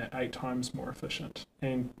efficient than that, 8 times more efficient.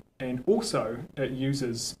 And also, it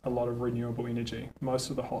uses a lot of renewable energy.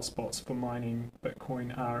 Most of the hotspots for mining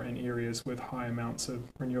Bitcoin are in areas with high amounts of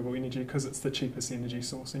renewable energy because it's the cheapest energy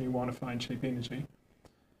source and you want to find cheap energy.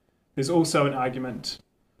 There's also an argument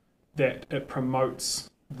that it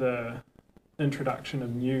promotes the introduction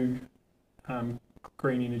of new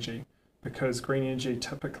green energy, because green energy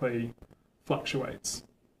typically fluctuates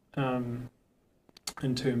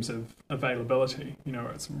in terms of availability.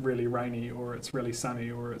 It's really rainy, or it's really sunny,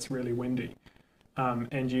 or it's really windy.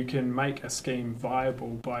 And you can make a scheme viable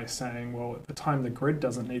by saying, well, at the time the grid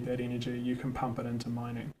doesn't need that energy, you can pump it into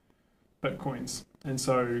mining Bitcoins. And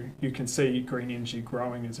so you can see green energy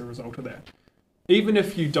growing as a result of that. Even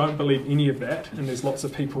if you don't believe any of that, and there's lots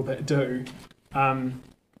of people that do,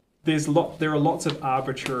 there are lots of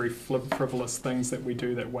arbitrary, frivolous things that we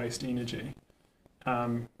do that waste energy.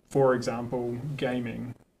 For example,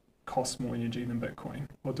 gaming costs more energy than Bitcoin.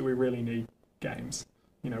 Or do we really need games?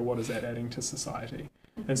 What is that adding to society?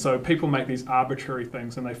 And so people make these arbitrary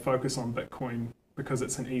things and they focus on Bitcoin because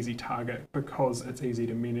it's an easy target, because it's easy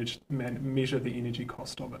to measure the energy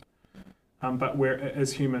cost of it. But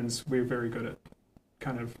as humans, we're very good at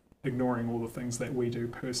kind of ignoring all the things that we do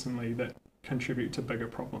personally that contribute to bigger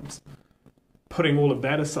problems. Putting all of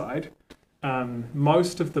that aside,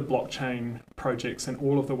 most of the blockchain projects and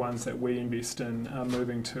all of the ones that we invest in are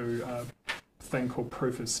moving to a thing called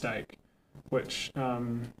proof of stake, which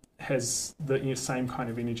has the same kind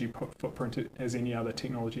of energy footprint as any other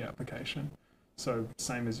technology application. So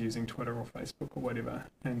same as using Twitter or Facebook or whatever.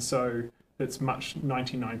 And so it's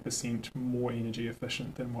 99% more energy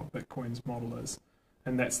efficient than what Bitcoin's model is.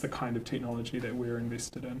 And that's the kind of technology that we're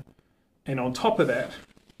invested in. And on top of that,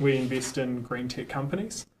 we invest in green tech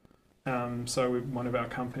companies. So one of our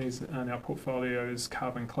companies in our portfolio is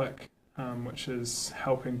Carbon Click, which is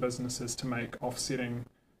helping businesses to make offsetting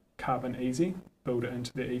carbon easy, build it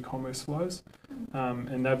into their e-commerce flows.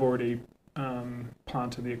 And they've already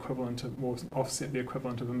planted the equivalent of, or offset the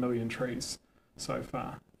equivalent of 1 million trees so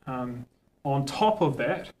far. On top of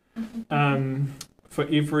that, for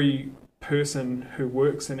every person who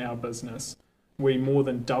works in our business, we more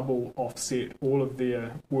than double offset all of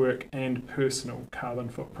their work and personal carbon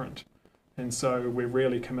footprint. And so we're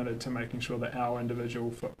really committed to making sure that our individual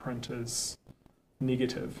footprint is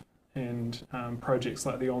negative. And projects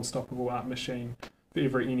like the Unstoppable Art Machine, for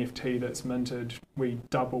every NFT that's minted, we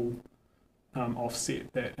double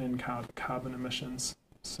offset that in carbon emissions.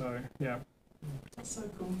 So, yeah. That's so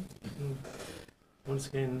cool. Once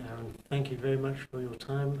again, Aaron, thank you very much for your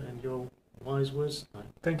time and your wise words tonight.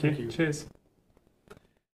 Thank you. Cheers.